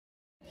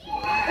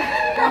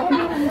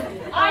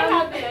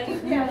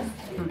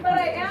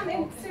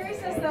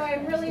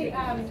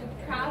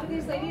proud of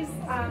these ladies.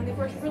 They've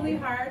worked really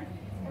hard,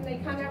 and they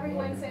come every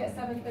Wednesday at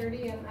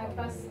 7:30, and I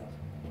bust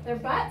their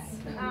butts.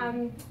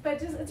 But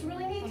just, it's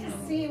really neat to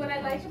see. What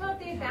I like about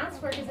the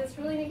advanced work is it's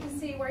really neat to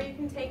see where you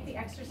can take the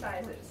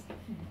exercises,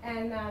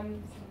 and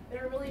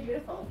they're really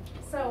beautiful.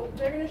 So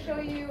they're going to show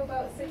you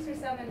about 6 or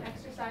 7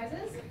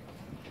 exercises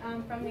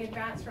from the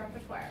advanced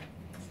repertoire.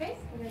 Okay,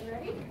 you guys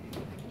ready?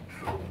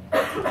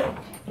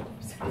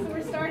 So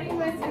we're starting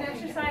with an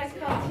exercise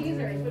called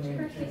teasers, which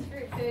Kirsty's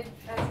group did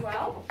as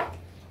well.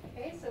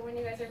 Okay, so when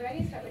you guys are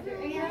ready, start with your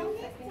inhale,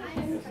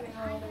 exhale, coming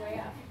all the way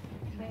up.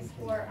 Nice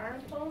 4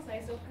 arm pulls,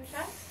 nice open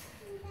chest.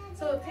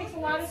 So it takes a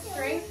lot of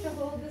strength to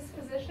hold this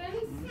position.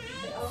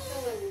 They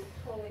also look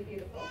totally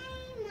beautiful.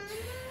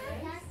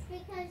 That's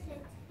because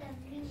it's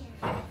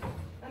convenient.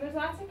 And there's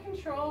lots of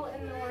control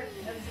in the work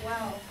as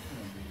well.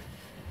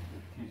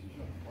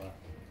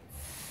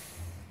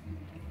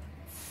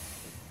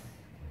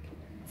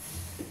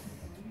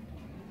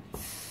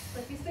 So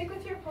if you stick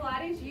with your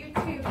Pilates, you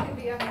too can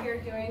be up here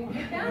doing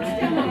your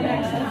dance demo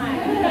next time.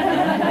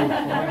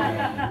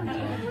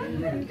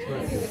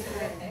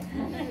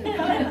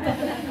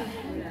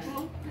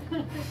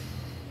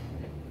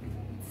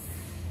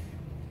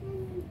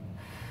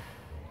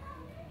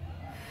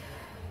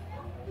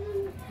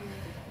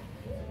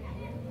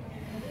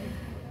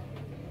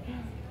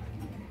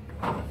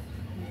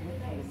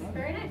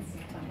 Very nice.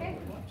 Okay.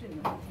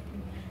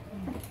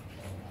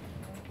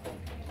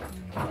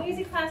 It's an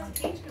easy class to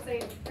teach because they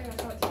bring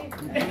us what to do.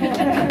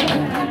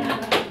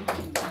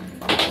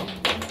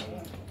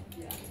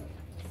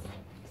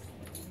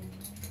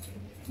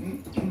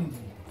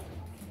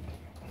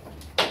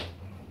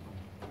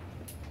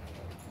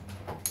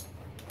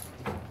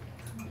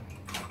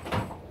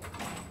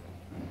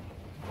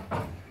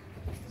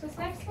 So this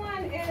next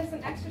one is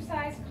an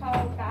exercise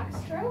called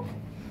backstroke.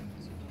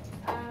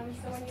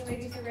 So when you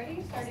ladies are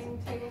ready, starting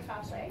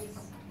tabletop legs.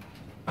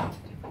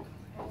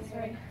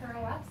 Starting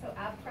curl up, so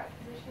ab crunch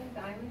position,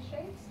 diamond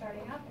shape,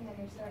 starting up, and then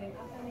you're starting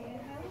up on the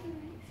inhale,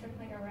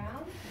 circling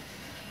around,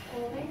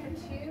 holding for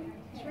 2,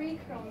 3,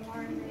 curl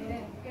more and breathe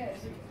in. Good.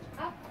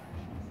 Up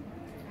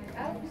and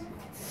out,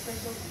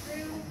 circle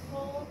through,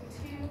 hold,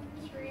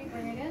 2, 3,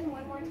 bring it in.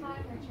 One more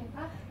time, reaching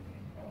up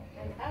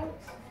and out.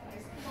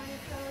 Nice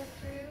pointed toes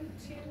through,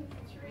 2,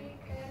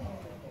 3, good.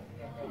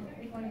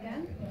 One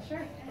again?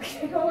 Sure.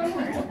 Go one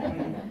more.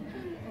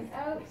 And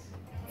out.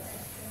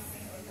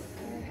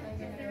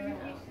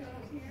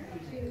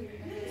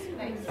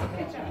 Nice.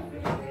 Good job.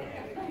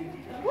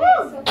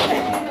 Woo!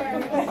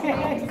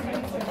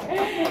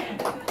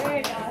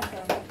 Very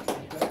awesome.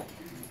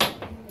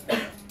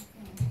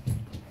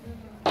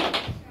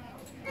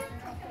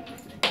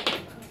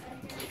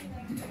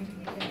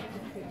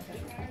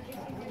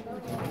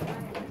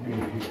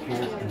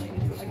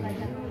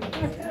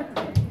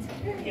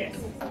 Yes.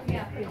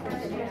 Yeah.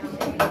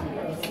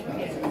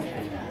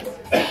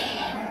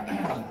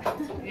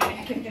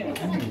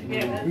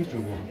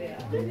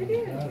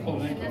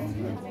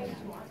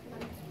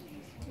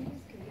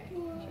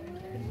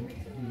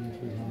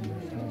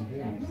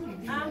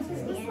 So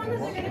this one that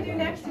we're going to do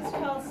next is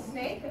called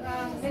snake.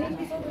 Many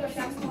people who have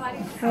done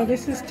Pilates. Oh,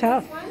 this is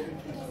tough.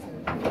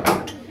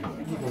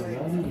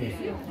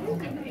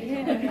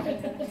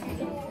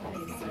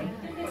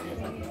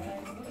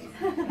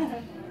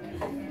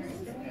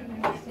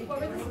 What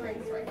were the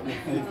springs?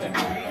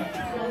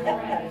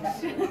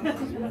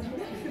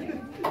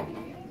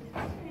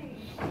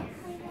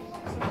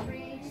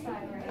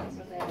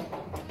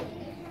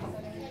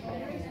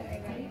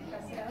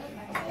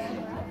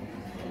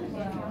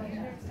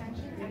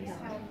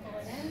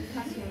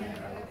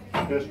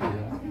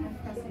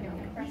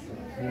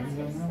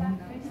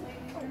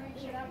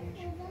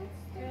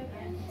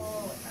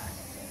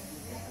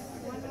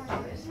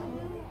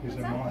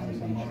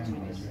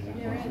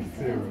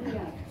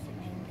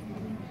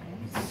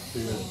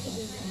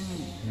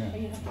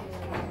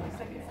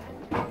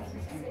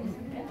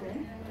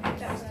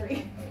 That's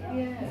 3.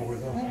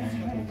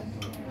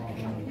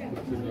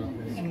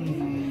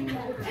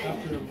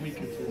 After a week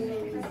or 2.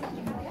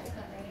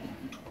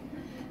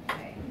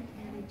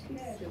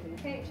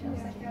 Okay,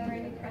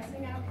 already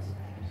pressing out.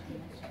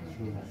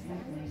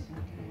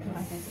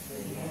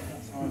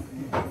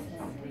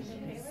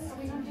 Are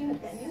we not doing the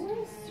bending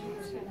ones?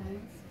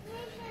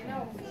 No.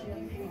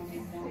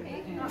 Okay,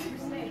 not for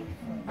snake.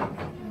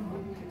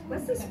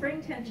 What's the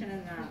spring tension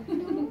in that?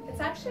 It's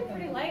actually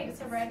pretty light.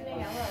 It's a red and a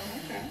yellow.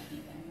 Okay.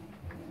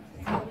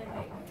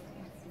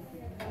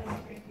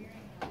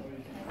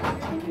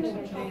 It's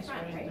really light.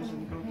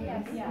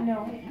 Yes, yeah. No.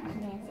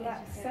 So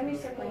that's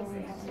semicircle.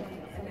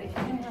 And I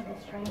can have the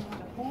strength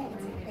to hold.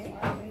 Okay.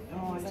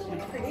 Oh, it's still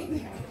pretty.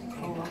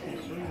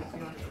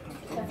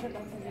 That's it.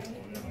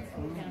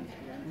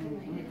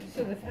 So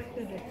the fact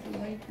that it's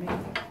light makes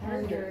it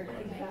harder to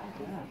back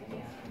up.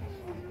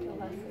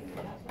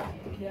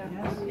 Yeah.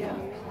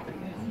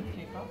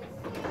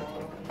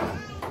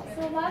 So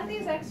a lot of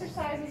these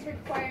exercises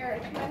require a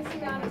tremendous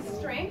amount of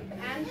strength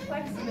and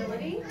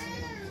flexibility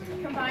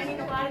combined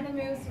combining a lot of the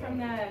moves from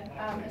the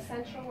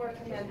essential work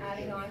and then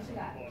adding on to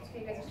that. So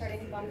you guys are starting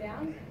to bum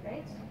down,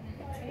 right?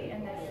 Okay,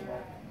 and then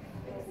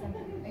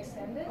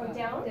extend it. Or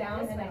down?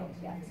 Down and out.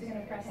 Yeah. So you're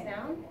going to press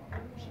down,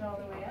 push it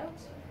all the way out,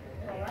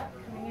 pull up,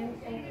 coming in,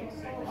 thank you.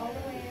 Pull all the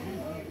way in.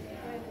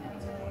 Good.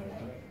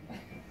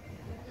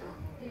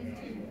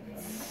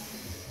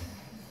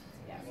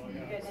 Yeah,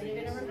 good. Then you're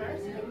going to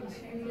reverse. Go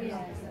to the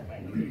opposite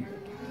leg.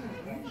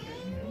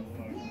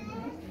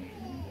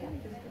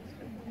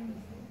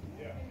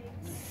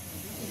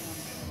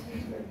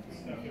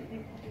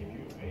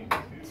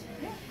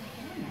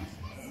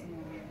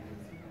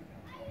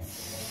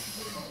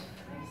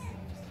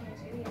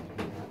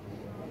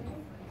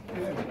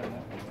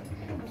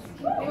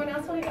 Anyone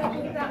else want to go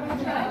look at that one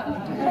try?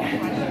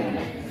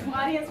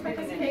 Audience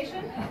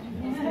participation?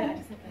 You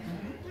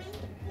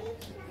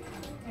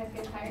guys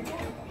get tired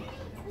yet?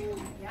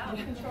 Yeah.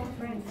 Control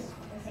friends.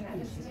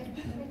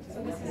 So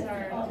this is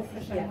our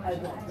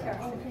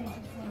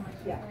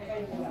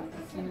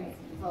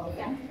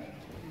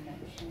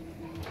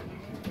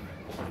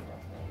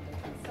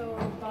So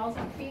balls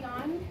and feet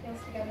on,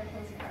 heels together,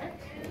 toes apart.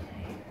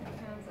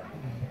 Hands up.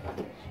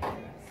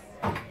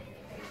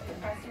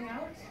 Pressing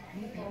out.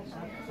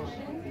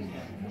 Position.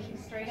 Pushing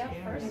straight up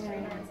first,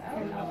 straight arms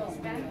out. Elbows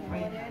bent, pull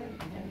it in,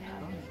 and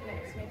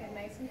next. Make it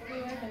nice and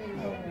fluid. And you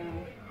go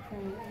around.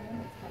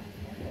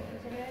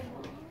 Good.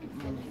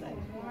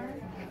 More.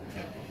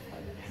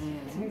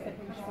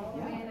 All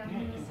the way in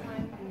after this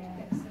one.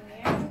 Hips in the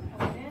air.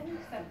 Come in.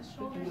 Set the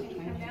shoulders. You can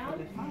come down.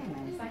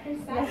 Second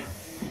set.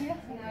 So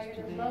now you're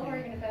going to lower.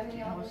 You're going to bend the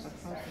elbows to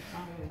start.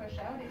 Push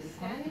out,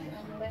 extend,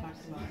 and lift.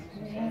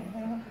 And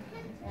lower.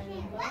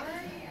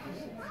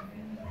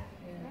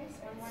 Nice.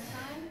 One more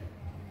time.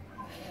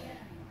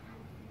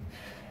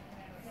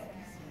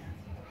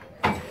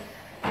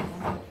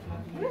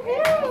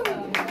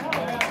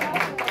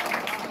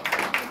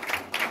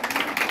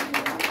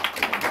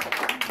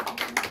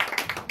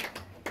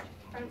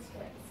 Front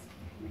splits.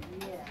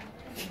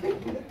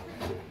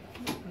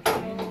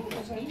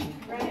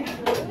 Right and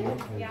blue.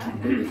 Yeah.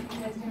 You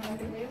guys doing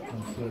like a blue?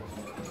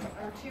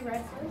 Or two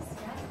red splits.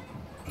 Yeah.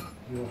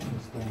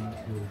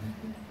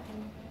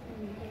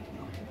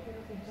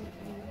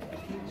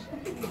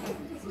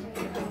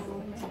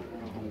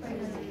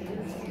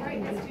 Right,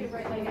 let's do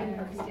right leg in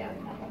first, yeah.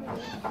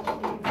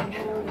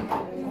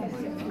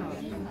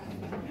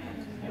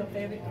 Your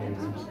favorite kids?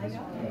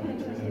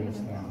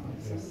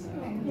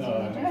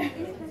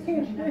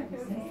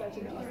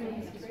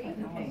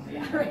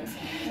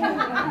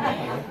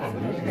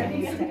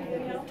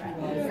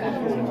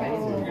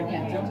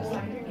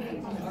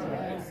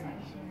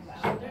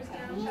 Shoulders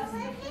down, chest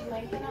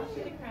lengthen out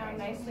through the crown.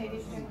 Nice,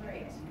 ladies, doing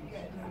great.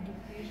 Good.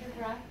 Use your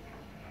breath.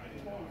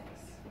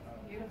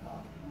 Beautiful.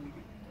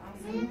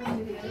 Awesome.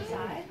 To the other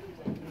side.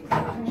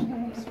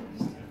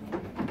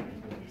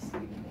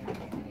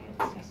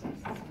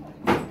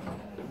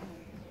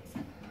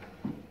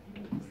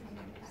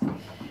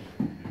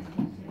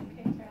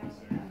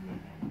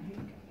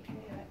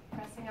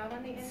 Pressing out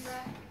on the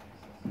in-breath.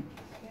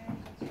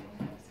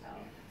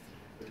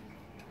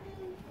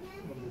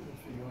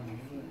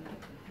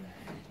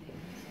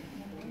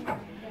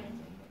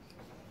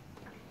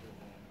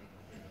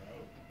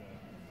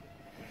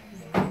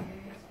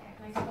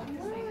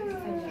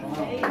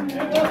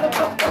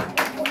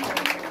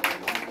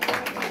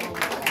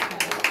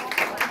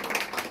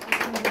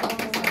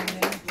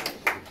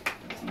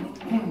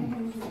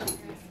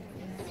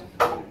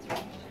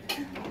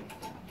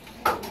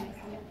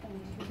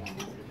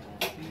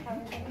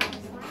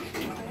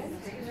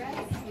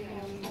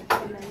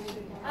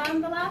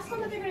 The last one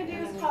that they're going to do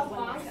is called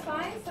long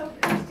spine. So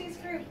Kirsty's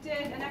group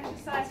did an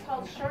exercise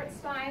called short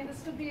spine.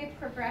 This would be a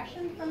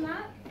progression from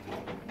that.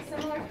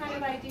 Similar kind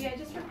of idea. It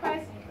just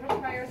requires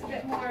a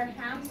bit more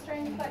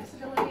hamstring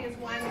flexibility as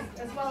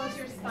well as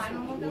your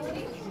spinal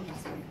mobility.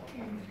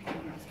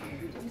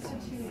 Just a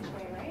two each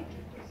way, right?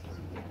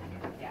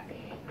 Yeah.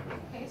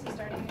 Okay, so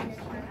starting in your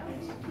turn out.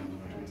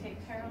 Rotate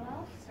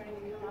parallel, starting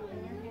to come up in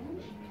your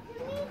hinge.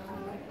 Okay,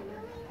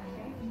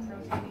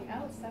 rotating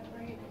out,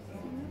 separate.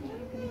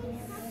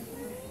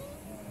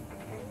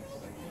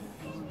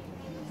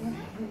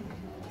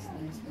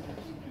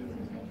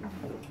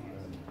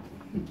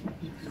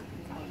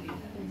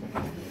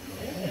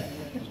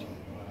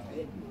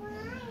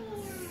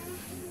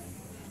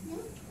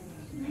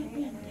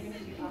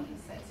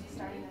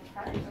 Starting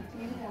apart,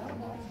 rotating out,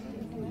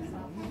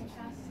 softening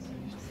chest,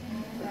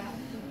 breath,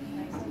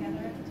 nice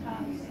together at the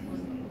top.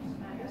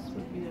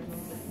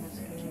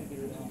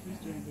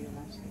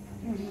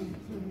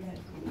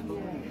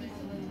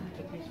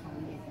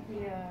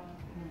 Yeah.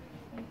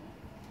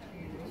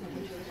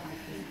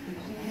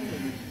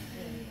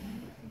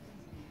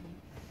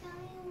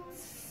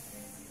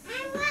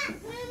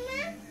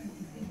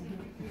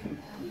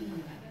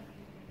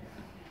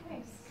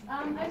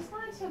 I just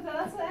wanted to,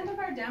 that's the end of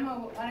our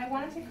demo. What I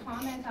wanted to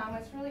comment on,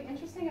 what's really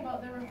interesting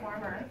about the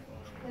reformer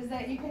is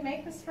that you can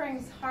make the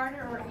springs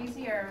harder or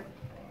easier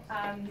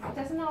It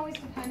doesn't always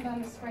depend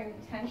on the spring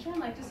tension.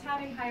 Like just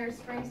having higher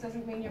springs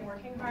doesn't mean you're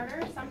working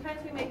harder.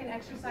 Sometimes we make an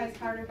exercise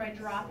harder by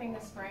dropping the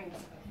springs,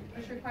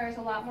 which requires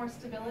a lot more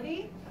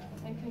stability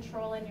and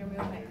control in your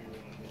movement.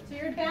 So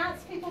your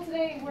advanced people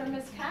today were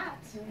Miss Cat.